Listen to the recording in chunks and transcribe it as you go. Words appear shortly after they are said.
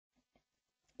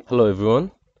Hello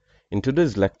everyone. In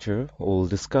today's lecture, we'll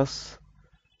discuss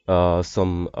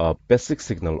some basic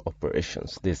signal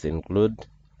operations. These include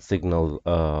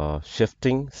signal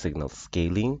shifting, signal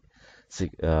scaling,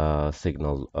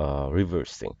 signal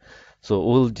reversing. So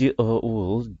we'll do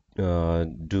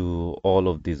all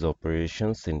of these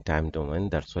operations in time domain.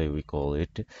 That's why we call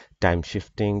it time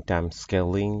shifting, time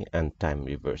scaling, and time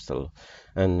reversal.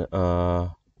 And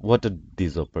what are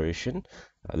these operations?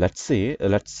 Let's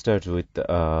start with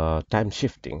time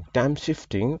shifting. Time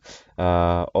shifting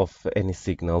of any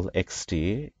signal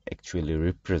xt actually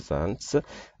represents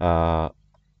the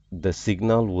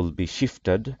signal will be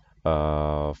shifted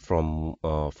from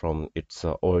its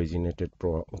originated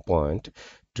point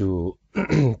to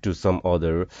to some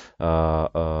other uh,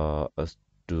 uh,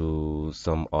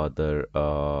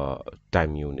 uh,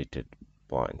 time united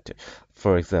point.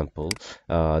 For example,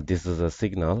 this is a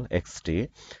signal xt,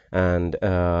 and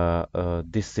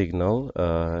this signal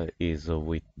is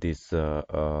with this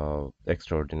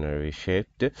extraordinary shape,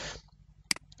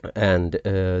 and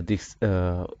this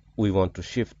we want to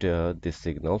shift this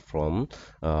signal from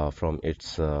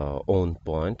its own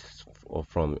point, or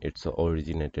from its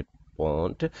originated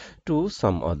point to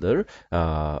some other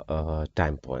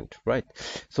time point, right?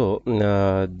 So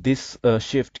this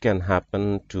shift can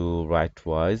happen to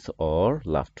rightwise or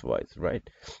leftwise, right?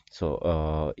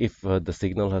 So if the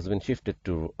signal has been shifted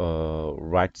to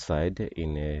right side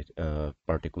in a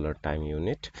particular time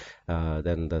unit,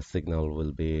 then the signal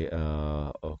will be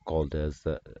called as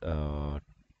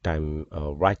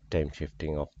right time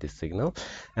shifting of this signal.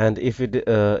 And if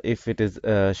it is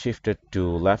shifted to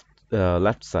left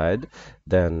side,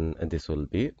 then this will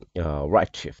be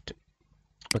right shift.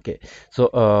 Okay, so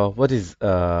what is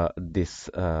the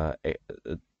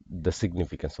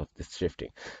significance of this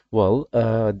shifting? Well,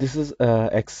 this is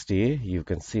xt, you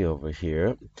can see over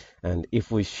here, and if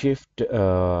we shift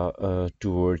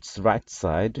towards right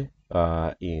side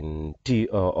in t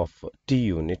of t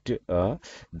unit,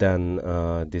 then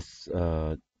this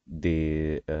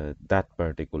the that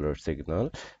particular signal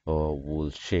will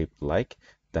shape like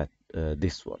that,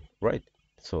 this one, right?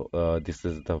 So this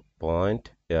is the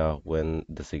point when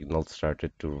the signal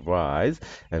started to rise,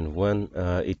 and when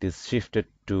it is shifted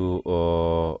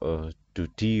to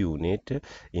T unit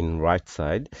in right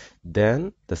side,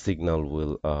 then the signal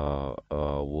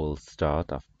will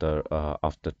start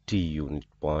after T unit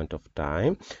point of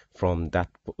time from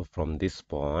this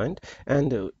point,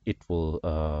 and it will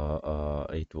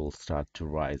start to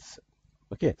rise.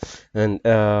 Okay, and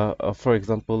for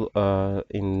example,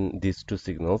 in these two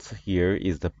signals, here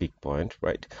is the peak point,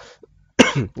 right?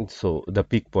 So the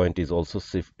peak point is also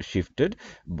shifted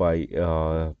by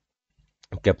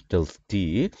capital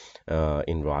T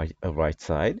in right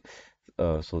side.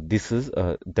 So this is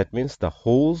that means the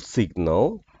whole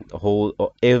signal, whole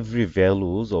every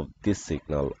values of this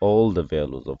signal, all the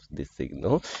values of this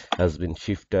signal has been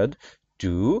shifted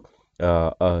to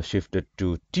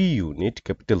T unit,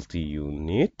 capital T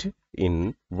unit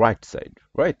in right side,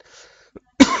 right?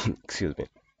 Excuse me.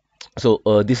 So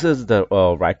this is the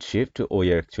right shift.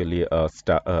 We are actually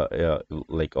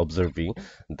like observing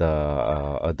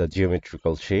the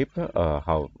geometrical shape,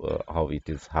 how it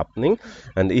is happening.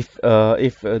 And if the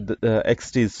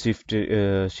xt is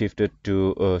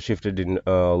shifted in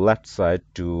left side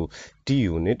to t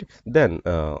unit, then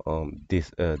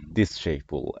this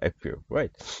shape will appear,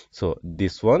 right? So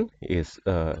this one is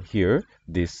here.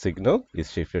 This signal is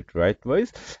shifted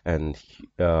rightwise, and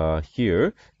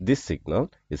here this signal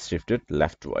is shifted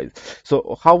leftwise.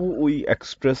 So how we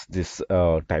express this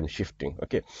time shifting?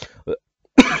 Okay,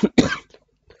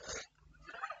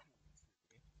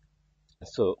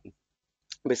 so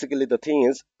basically the thing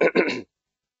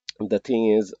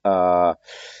is uh,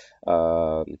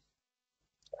 uh,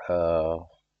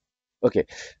 okay,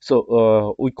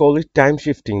 so we call it time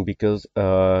shifting because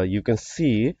you can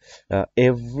see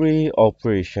every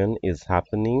operation is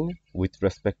happening with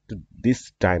respect to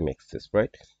this time axis,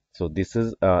 right? So this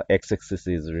is x-axis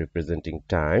is representing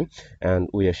time, and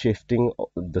we are shifting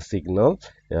the signal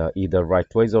either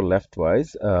rightwise or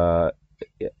leftwise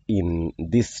in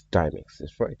this time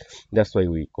axis, right? That's why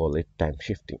we call it time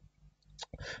shifting.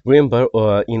 Remember,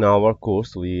 in our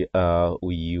course, we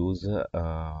use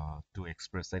to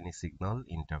express any signal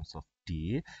in terms of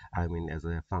t. I mean, as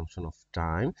a function of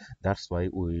time. That's why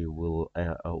we will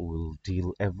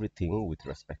deal everything with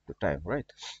respect to time,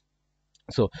 right?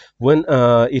 So when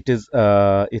it is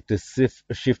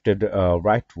shifted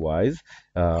rightwise,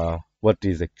 what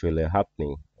is actually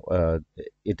happening?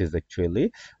 It is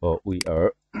actually we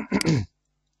are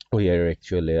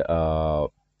actually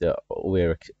we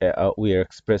are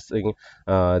expressing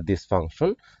this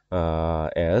function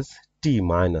as t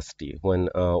minus t. When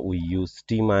we use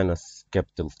t minus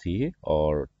capital T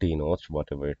or t naught,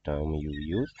 whatever term you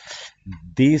use,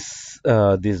 this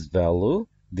value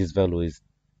is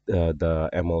the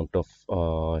amount of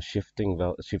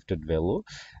shifted value,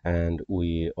 and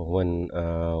we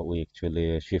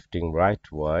actually shifting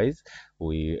rightwise,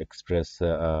 we express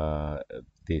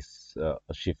this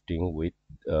shifting with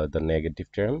the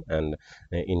negative term, and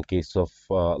in case of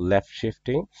left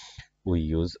shifting, we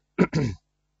use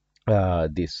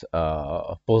this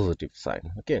positive sign.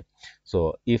 Okay,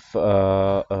 so if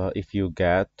you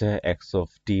get x of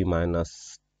t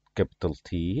minus capital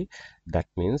T, that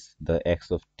means the x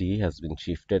of t has been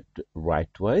shifted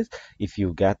rightwise. If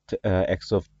you get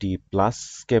x of t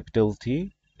plus capital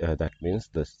T, that means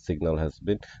the signal has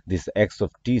been this x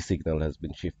of t signal has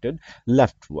been shifted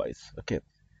leftwise. Okay,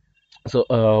 so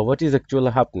what is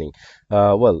actually happening?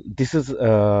 Well, this is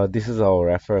our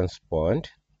reference point,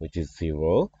 which is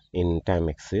 0 in time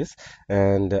axis,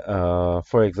 and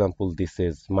for example, this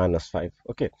is minus 5.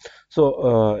 Okay,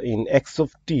 so in x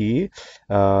of t,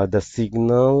 the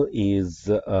signal is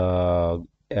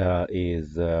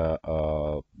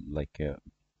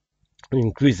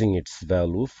increasing its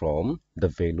value from the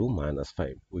value minus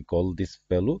 5. We call this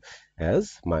value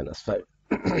as minus 5.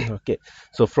 Okay,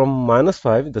 so from minus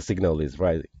 5, the signal is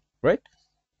rising, right,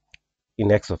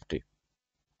 in x of t.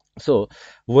 So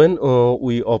when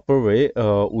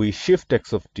we shift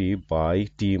x of t by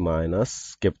t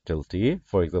minus capital T.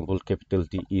 For example, capital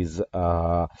T is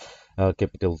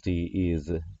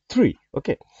 3.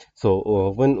 Okay,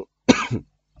 so when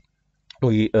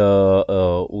we are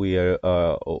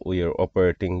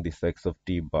operating this x of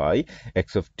t by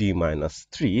x of t minus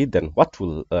 3, then what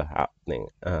will happening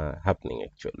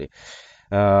actually?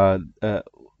 Uh, uh,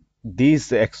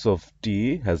 this x of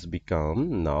t has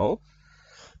become now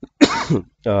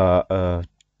uh, uh,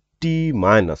 t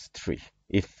minus 3.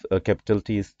 If capital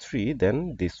T is 3,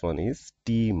 then this one is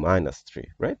t minus 3,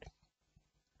 right?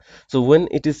 So when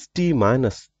it is t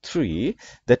minus 3,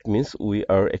 that means we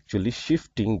are actually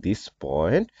shifting this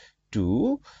point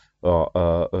to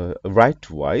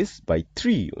rightwise by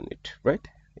 3 unit, right?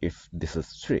 If this is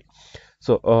 3.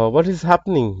 So what is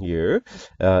happening here?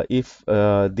 If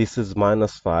this is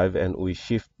minus 5 and we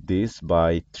shift this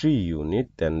by 3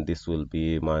 unit, then this will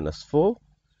be minus 4,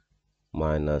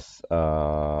 minus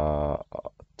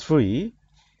 3,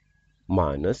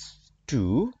 minus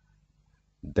 2,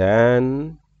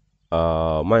 then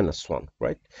minus 1,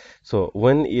 right? So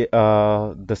when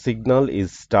the signal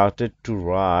is started to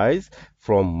rise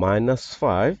from minus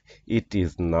 5, it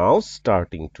is now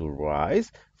starting to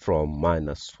rise from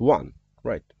minus 1,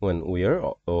 right? When we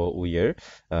are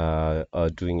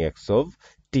doing x of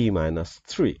t minus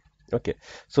 3. Okay,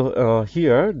 so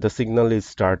here the signal is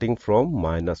starting from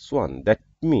minus 1. That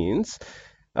means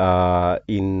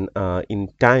in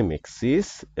time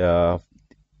axis, uh,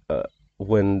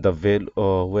 when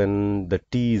the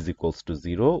t is equals to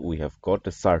 0, we have got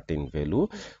a certain value,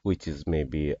 which is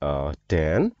maybe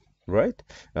 10, right?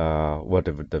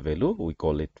 Whatever the value, we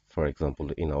call it, for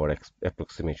example, in our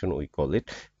approximation, we call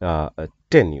it a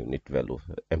 10 unit value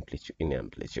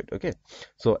amplitude. Okay,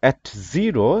 so at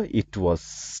 0 it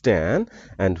was 10,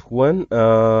 and when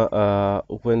the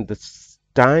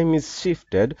time is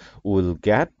shifted, we'll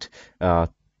get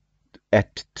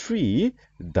at 3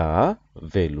 the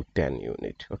value 10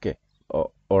 unit. Okay,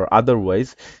 or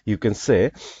otherwise you can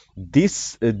say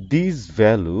these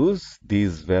values,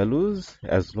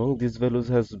 as long these values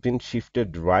has been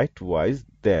shifted rightwise,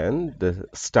 then the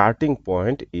starting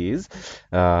point is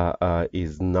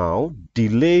now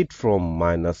delayed from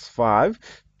minus 5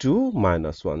 to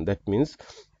minus 1. That means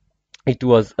it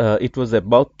was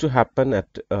about to happen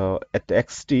at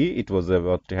xt, it was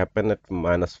about to happen at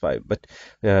minus 5, but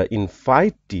in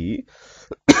phi t,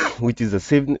 which is a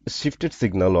shifted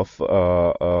signal of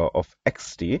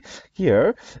xt,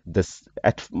 here this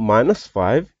at minus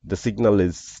 5 the signal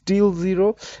is still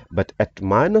 0, but at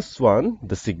minus 1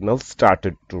 the signal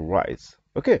started to rise.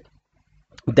 Okay,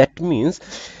 that means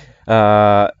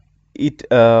uh,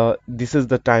 this is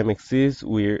the time axis.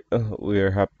 We're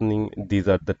happening. These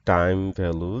are the time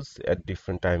values. At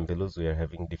different time values, we are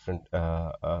having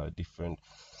uh,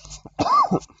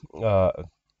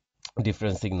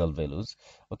 different signal values.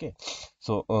 Okay,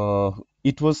 so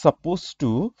it was supposed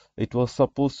to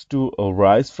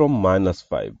rise from minus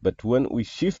 5, but when we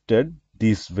shifted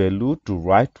this value to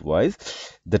rightwise,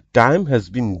 the time has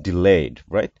been delayed,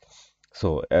 right?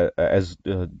 So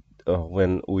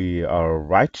when we are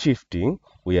right shifting,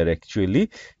 we are actually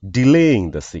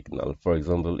delaying the signal. For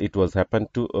example, it was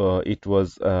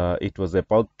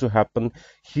about to happen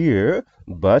here,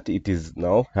 but it is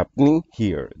now happening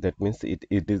here. That means it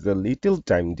is a little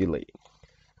time delay.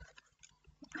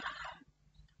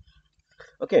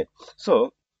 Okay,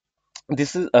 so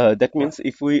this is that means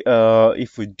if we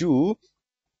do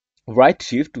right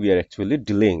shift, we are actually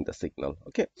delaying the signal.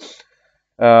 Okay.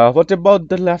 What about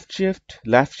the left shift?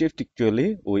 Left shift,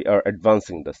 actually, we are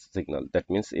advancing the signal. That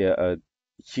means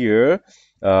here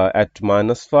at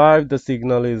 -5, the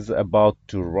signal is about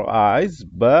to rise,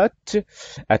 but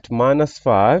at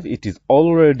 -5, it is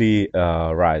already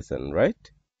risen,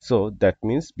 right? So that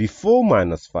means before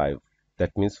 -5.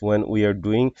 That means when we are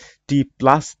doing t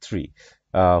plus 3,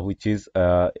 which is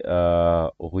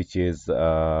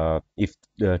if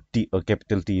t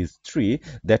capital T is 3,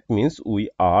 that means we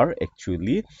are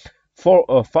actually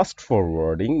fast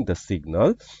forwarding the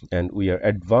signal, and we are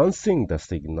advancing the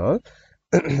signal.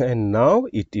 And now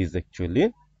it is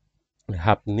actually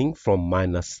happening from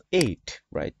 -8,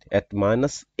 right? At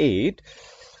 -8,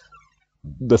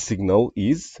 the signal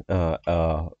is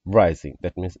rising.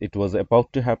 That means it was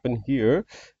about to happen here,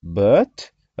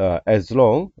 but as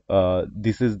long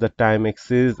this is the time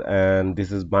axis, and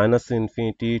this is minus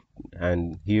infinity,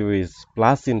 and here is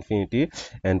plus infinity,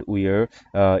 and we are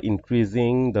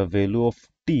increasing the value of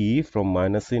t from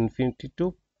minus infinity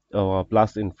to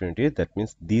plus infinity. That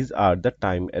means these are the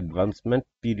time advancement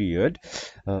period.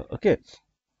 Okay.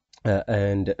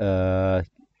 And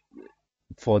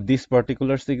For this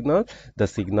particular signal, the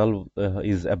signal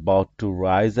is about to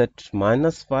rise at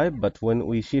 -5, but when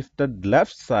we shifted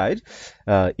left side,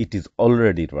 it is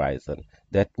already risen.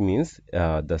 That means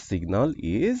the signal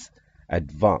is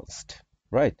advanced,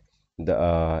 right?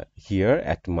 Here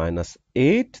at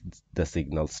 -8, the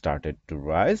signal started to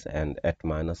rise, and at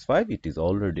 -5, it is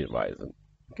already risen.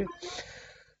 Okay.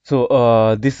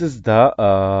 So this is the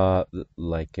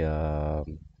like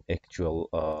actual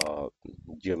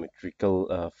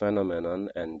geometrical phenomenon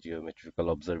and geometrical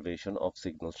observation of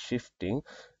signal shifting.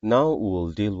 Now we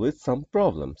will deal with some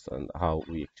problems and how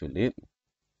we actually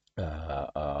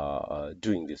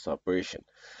doing this operation.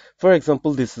 For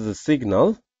example, this is a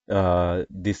signal.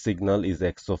 This signal is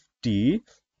x of t.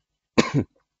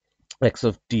 X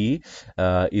of t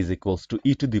is equals to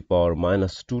e to the power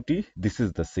minus 2t. This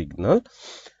is the signal.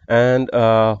 And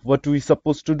what we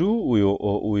supposed to do?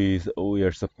 We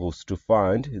are supposed to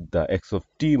find the x of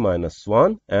t minus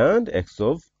 1 and x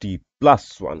of t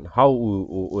plus 1. How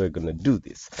we're going to do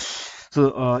this?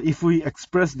 So if we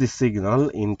express this signal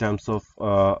in terms of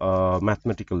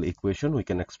mathematical equation, we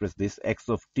can express this x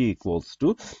of t equals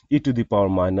to e to the power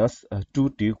minus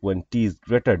 2t when t is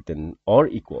greater than or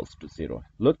equals to 0.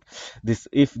 Look,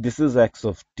 if this is x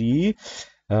of t,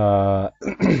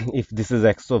 if this is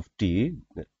x of t,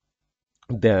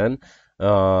 then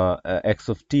x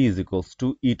of t is equals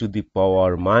to e to the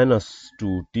power minus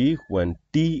 2t when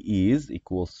t is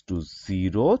equals to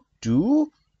 0 to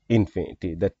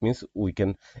infinity. That means we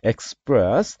can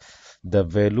express the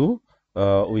value,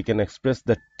 we can express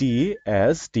the t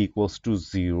as t equals to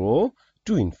 0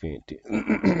 to infinity.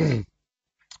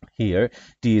 Here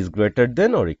t is greater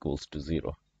than or equals to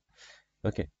 0.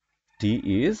 Okay, t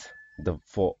is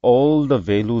for all the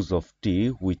values of t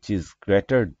which is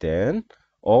greater than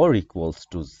or equals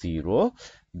to 0,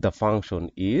 the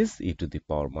function is e to the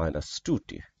power minus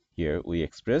 2t. Here we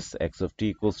express x of t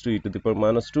equals to e to the power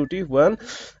minus 2t when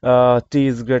t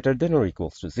is greater than or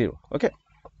equals to 0. Okay.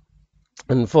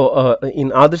 And for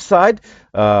in other side,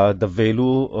 the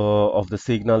value of the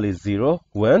signal is 0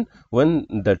 when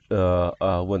the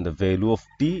value of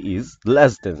t is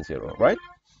less than 0, right?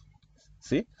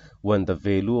 See, when the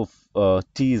value of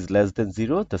t is less than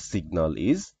 0, the signal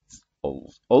is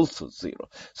also 0.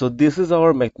 So this is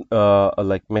our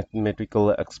like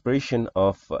mathematical expression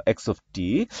of x of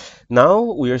t. Now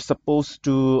we are supposed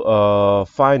to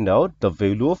find out the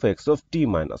value of x of t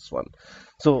minus 1.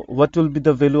 So what will be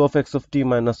the value of x of t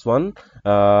minus 1?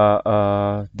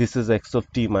 This is x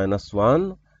of t minus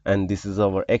 1, and this is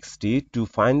our xt. To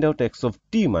find out x of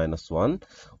t minus 1,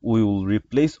 we will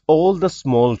replace all the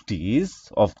small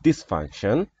t's of this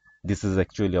function. This is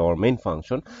actually our main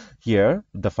function. Here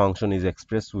the function is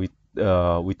expressed with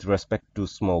respect to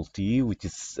small t, which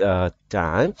is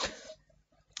time,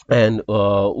 and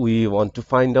we want to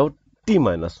find out t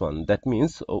minus 1. That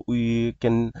means we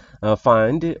can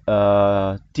find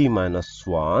t minus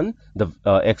 1, the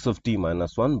x of t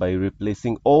minus 1, by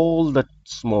replacing all the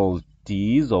small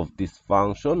t's of this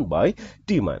function by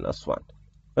t minus 1.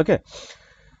 Okay,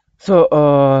 so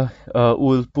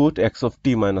we'll put x of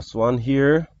t minus 1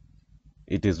 here.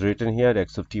 it is written here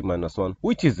x of t minus 1,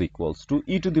 which is equals to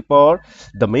e to the power,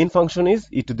 the main function is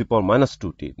e to the power minus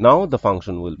 2t. Now the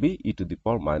function will be e to the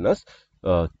power minus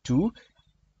 2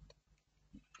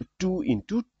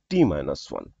 into t minus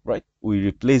 1, right? We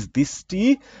replace this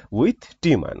t with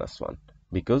t minus 1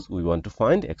 because we want to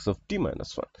find x of t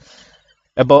minus 1.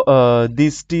 About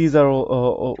these t's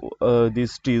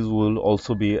will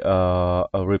also be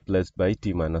replaced by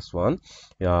t minus 1.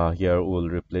 Here we'll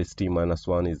replace t minus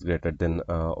 1 is greater than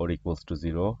or equals to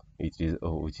 0,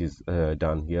 which is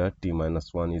done here. T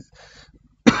minus 1 is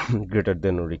greater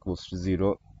than or equals to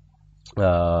 0,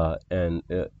 and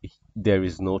there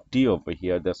is no t over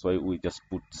here, that's why we just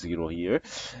put 0 here.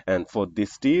 And for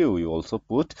this t we also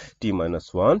put t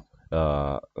minus 1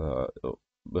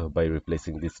 by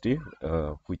replacing this t,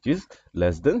 which is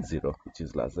less than 0,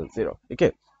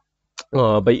 okay.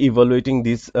 By evaluating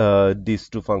these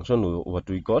two functions, what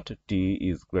we got, t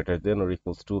is greater than or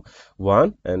equals to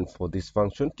 1, and for this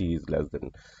function t is less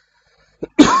than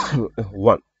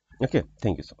 1. Okay,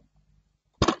 thank you. So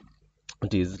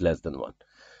t is less than 1.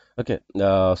 Okay,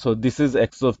 so this is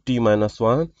x of t minus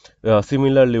 1.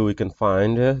 Similarly, we can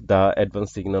find the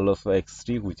advanced signal of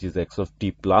xt, which is x of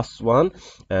t plus 1.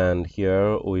 And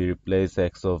here we replace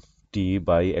x of t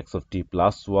by x of t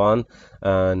plus 1.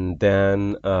 And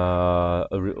then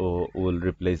we'll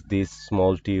replace this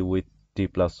small t with t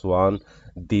plus 1,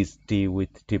 this t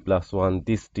with t plus 1,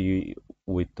 this t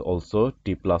with also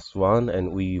t plus 1,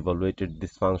 and we evaluated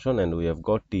this function and we have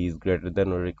got t is greater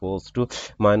than or equals to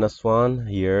minus 1.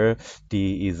 Here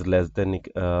t is less than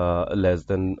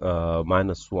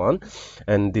minus 1,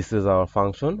 and this is our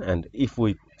function. And if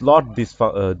we plot these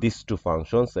two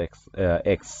functions, x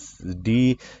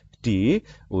d t,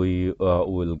 we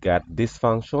will get this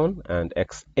function, and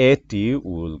x a t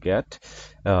will get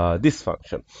this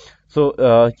function.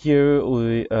 So here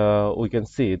we can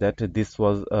see that this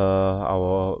was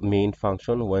our main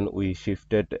function when we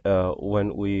shifted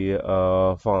when we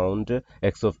found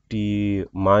x of t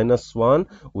minus 1.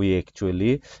 We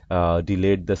actually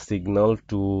delayed the signal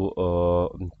to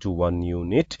 1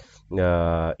 unit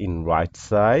in right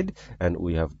side, and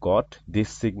we have got this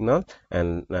signal,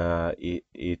 and it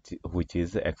which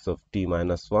is x of t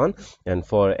minus 1. And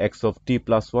for x of t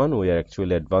plus 1, we are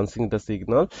actually advancing the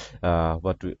signal,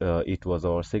 it was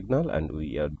our signal, and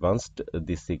we advanced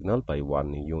this signal by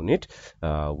 1 unit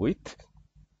with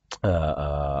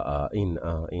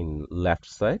in left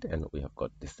side, and we have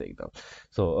got this signal.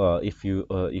 So if you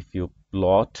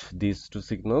plot these two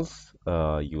signals,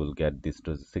 you will get these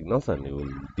two signals, and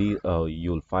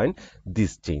you'll find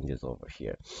these changes over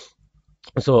here.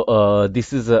 So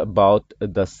this is about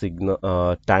the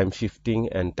signal time shifting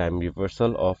and time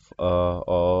reversal of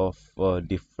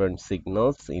different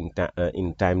signals in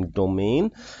time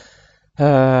domain.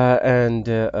 And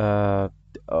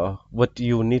what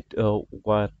you need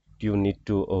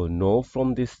to know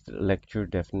from this lecture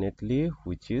definitely,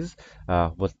 which is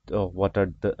what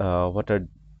are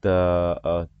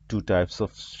the two types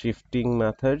of shifting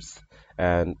methods,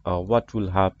 and what will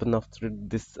happen after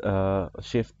this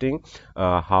shifting,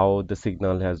 how the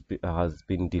signal has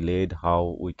been delayed,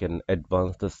 how we can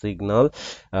advance the signal,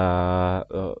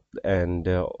 and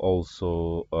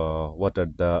also what are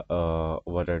the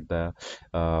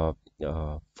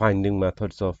finding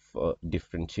methods of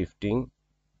different shifting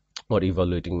or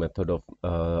evaluating method of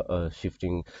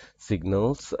shifting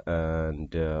signals,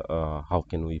 and how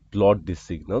can we plot these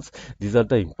signals. These are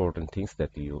the important things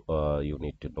that you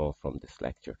need to know from this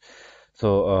lecture.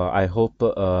 So I hope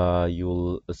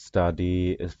you'll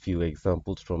study a few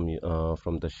examples from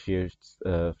the sheets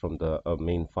from the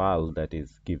main file that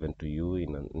is given to you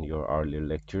in your earlier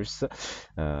lectures.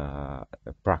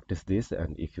 Practice this,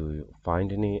 and if you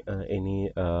find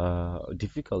any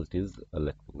difficulties,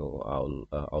 let me know.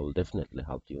 I'll definitely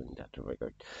help you in that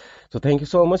regard. So thank you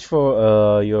so much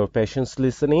for your patience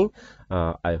listening.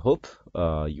 I hope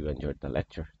you enjoyed the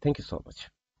lecture. Thank you so much.